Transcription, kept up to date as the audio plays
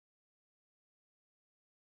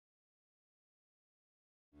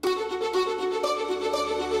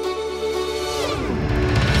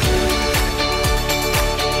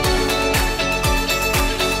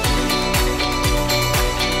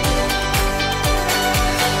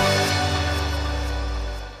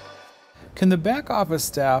Can the back office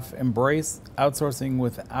staff embrace outsourcing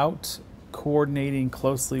without coordinating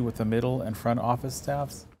closely with the middle and front office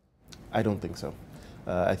staffs? I don't think so.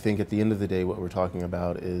 I think at the end of the day, what we're talking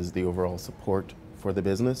about is the overall support for the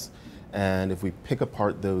business. And if we pick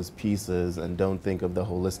apart those pieces and don't think of the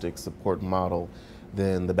holistic support model,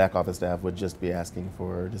 then the back office staff would just be asking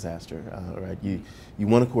for disaster. Right? You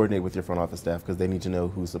want to coordinate with your front office staff because they need to know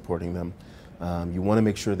who's supporting them. You want to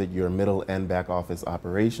make sure that your middle and back office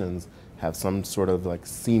operations have some sort of like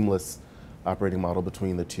seamless operating model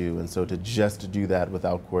between the two. And so to just do that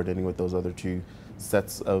without coordinating with those other two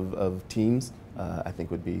sets of teams, I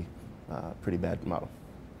think would be a pretty bad model.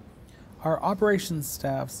 Are operations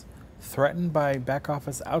staffs threatened by back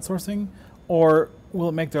office outsourcing, or will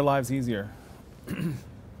it make their lives easier?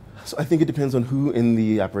 So I think it depends on who in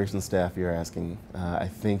the operations staff you're asking. I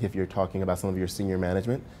think if you're talking about some of your senior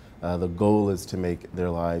management, the goal is to make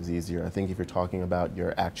their lives easier. I think if you're talking about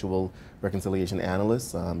your actual reconciliation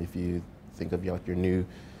analysts, if you think of your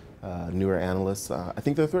newer analysts, I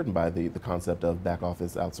think they're threatened by the concept of back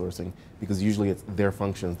office outsourcing because usually it's their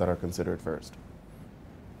functions that are considered first.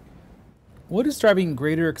 What is driving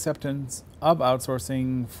greater acceptance of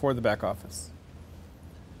outsourcing for the back office?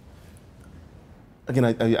 Again,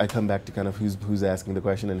 I come back to kind of who's asking the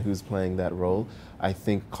question and who's playing that role. I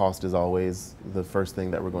think cost is always the first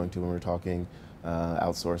thing that we're going to when we're talking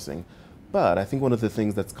outsourcing. But I think one of the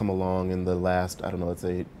things that's come along in the last, I don't know, let's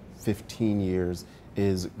say 15 years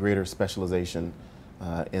is greater specialization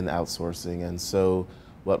in outsourcing. And so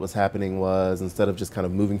what was happening was instead of just kind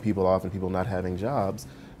of moving people off and people not having jobs,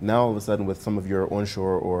 now all of a sudden with some of your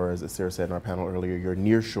onshore or, as Sarah said in our panel earlier, your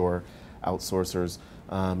nearshore outsourcers,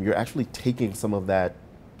 you're actually taking some of that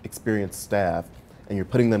experienced staff and you're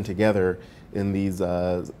putting them together in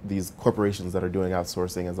these corporations that are doing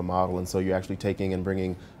outsourcing as a model. And so you're actually taking and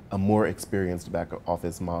bringing a more experienced back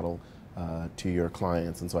office model to your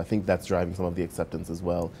clients. And so I think that's driving some of the acceptance as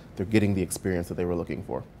well. They're getting the experience that they were looking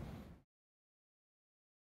for.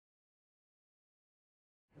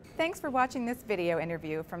 Thanks for watching this video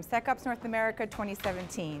interview from SecOps North America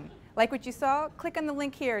 2017. Like what you saw? Click on the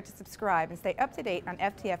link here to subscribe and stay up to date on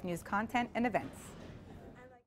FTF News content and events.